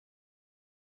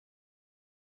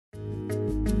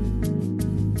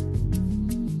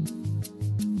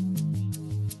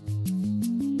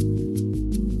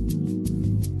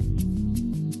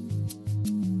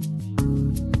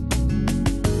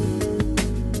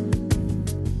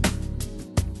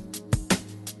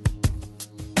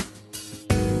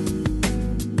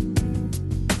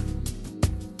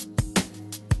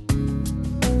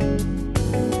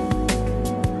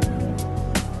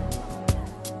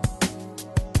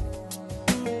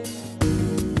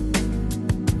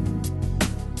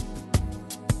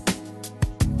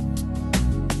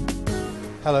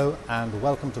Hello and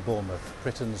welcome to Bournemouth,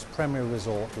 Britain's premier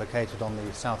resort located on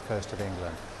the south coast of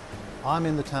England. I'm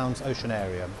in the town's ocean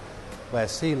area where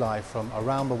sea life from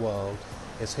around the world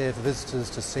is here for visitors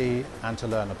to see and to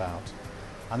learn about.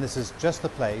 And this is just the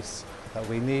place that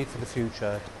we need for the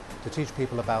future to teach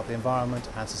people about the environment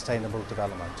and sustainable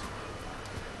development.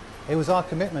 It was our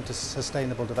commitment to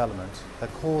sustainable development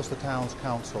that caused the town's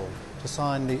council to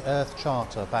sign the Earth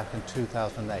Charter back in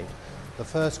 2008, the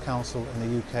first council in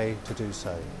the UK to do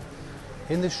so.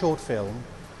 In this short film,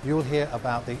 you'll hear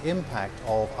about the impact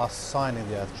of us signing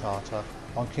the Earth Charter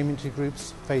on community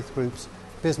groups, faith groups,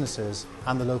 businesses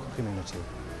and the local community.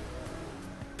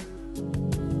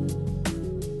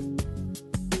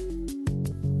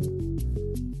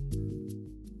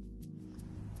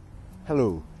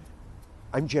 Hello,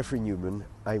 I'm Geoffrey Newman.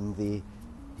 I'm the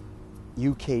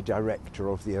UK Director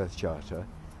of the Earth Charter.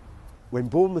 When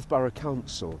Bournemouth Borough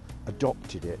Council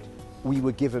adopted it, we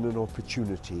were given an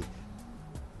opportunity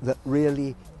that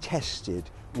really tested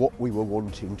what we were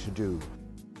wanting to do.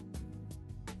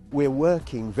 We're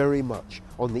working very much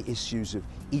on the issues of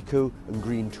eco and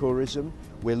green tourism.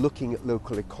 We're looking at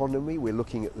local economy, we're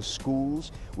looking at the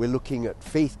schools, we're looking at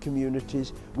faith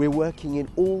communities. We're working in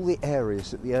all the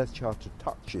areas that the Earth Charter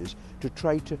touches to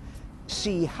try to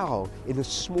see how, in a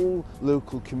small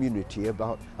local community,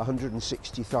 about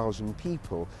 160,000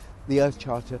 people, the Earth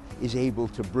Charter is able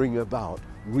to bring about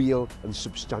real and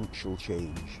substantial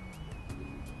change.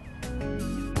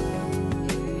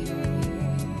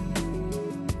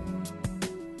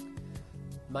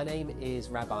 My name is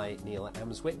Rabbi Neil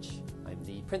Amswich. I'm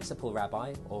the Principal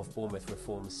Rabbi of Bournemouth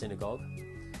Reform Synagogue.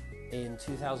 In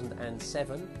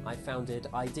 2007, I founded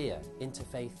IDEA,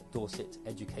 Interfaith Dorset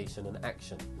Education and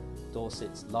Action,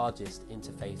 Dorset's largest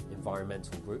interfaith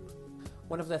environmental group.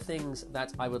 One of the things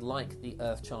that I would like the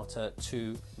Earth Charter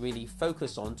to really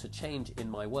focus on to change in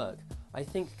my work, I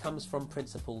think comes from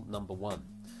principle number 1,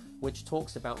 which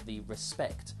talks about the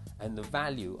respect and the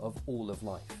value of all of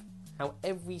life. How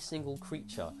every single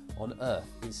creature on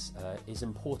Earth is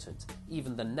important,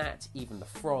 even the gnat, even the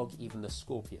frog, even the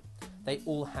scorpion. They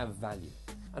all have value.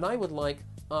 And I would like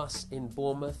us in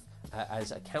Bournemouth,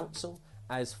 as a council,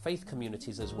 as faith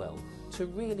communities as well, to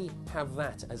really have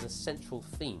that as a central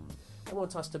theme. I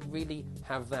want us to really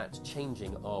have that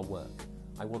changing our work.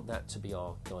 I want that to be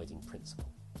our guiding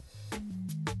principle.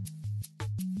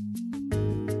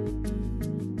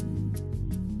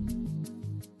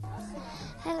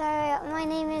 Hello, my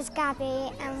name is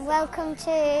Gabby and welcome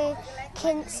to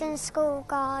Kinston School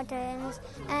Gardens,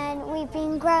 and we've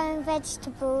been growing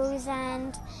vegetables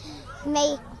and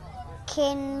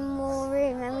making more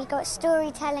room, and we got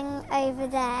storytelling over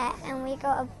there, and we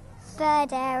got a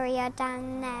bird area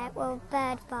down there, well,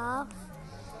 bird bath,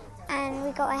 and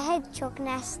we got a hedgehog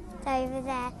nest over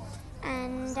there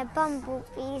and a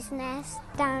bumblebee's nest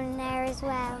down there as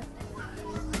well.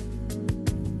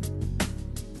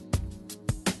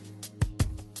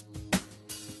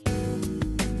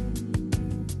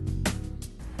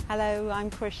 Hello, I'm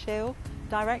Chris Shield,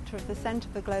 Director of the Centre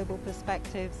for Global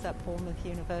Perspectives at Bournemouth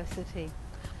University.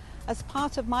 As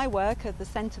part of my work at the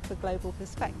Centre for Global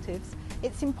Perspectives,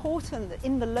 it's important that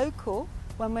in the local,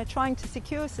 when we're trying to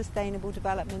secure sustainable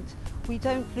development, we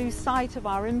don't lose sight of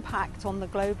our impact on the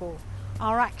global.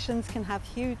 Our actions can have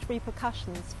huge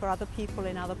repercussions for other people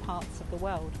in other parts of the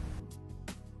world.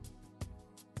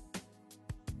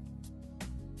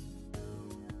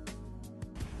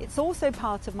 It's also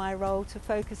part of my role to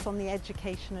focus on the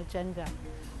education agenda.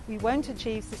 We won't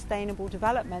achieve sustainable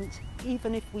development,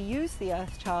 even if we use the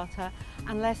Earth Charter,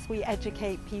 unless we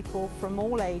educate people from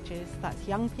all ages. That's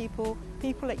young people,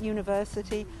 people at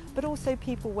university, but also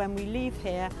people when we leave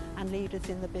here and leaders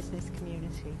in the business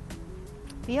community.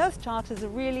 The Earth Charter is a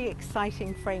really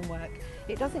exciting framework.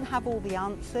 It doesn't have all the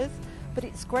answers, but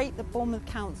it's great that Bournemouth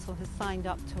Council has signed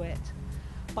up to it.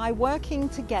 By working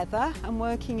together and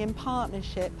working in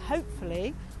partnership,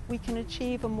 hopefully we can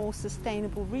achieve a more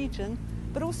sustainable region,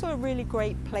 but also a really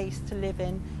great place to live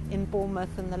in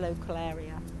Bournemouth and the local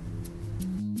area.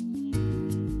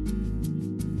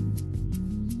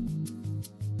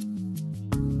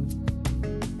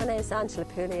 My name is Angela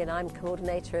Pooley and I'm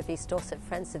coordinator of East Dorset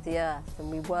Friends of the Earth, and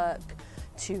we work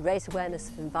to raise awareness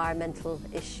of environmental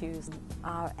issues.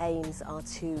 Our aims are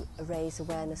to raise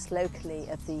awareness locally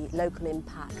of the local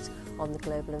impact on the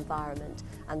global environment,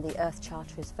 and the Earth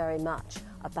Charter is very much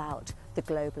about the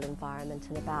global environment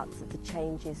and about the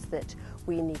changes that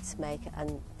we need to make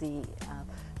and the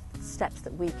steps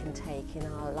that we can take in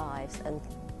our lives and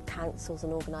councils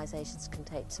and organisations can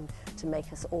take to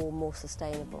make us all more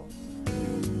sustainable.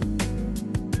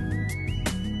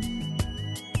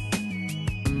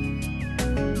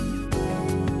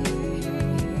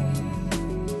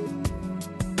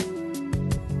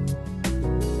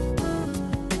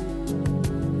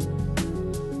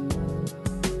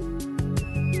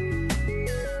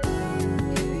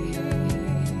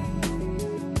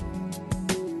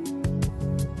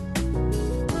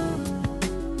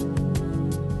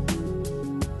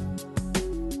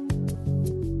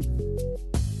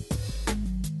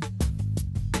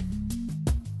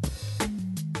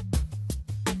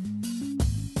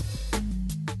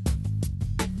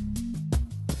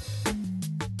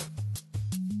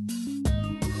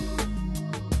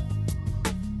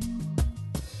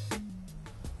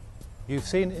 You've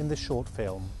seen in this short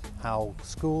film how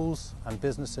schools and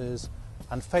businesses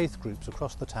and faith groups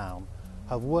across the town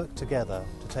have worked together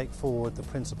to take forward the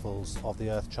principles of the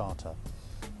Earth Charter.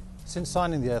 Since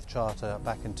signing the Earth Charter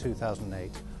back in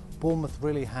 2008, Bournemouth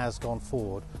really has gone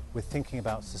forward with thinking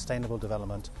about sustainable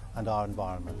development and our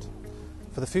environment.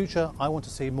 For the future, I want to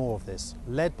see more of this,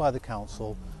 led by the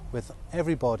council, with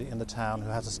everybody in the town who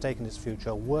has a stake in its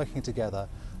future working together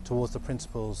towards the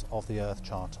principles of the Earth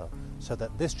Charter, so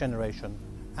that this generation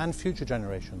and future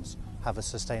generations have a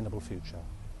sustainable future.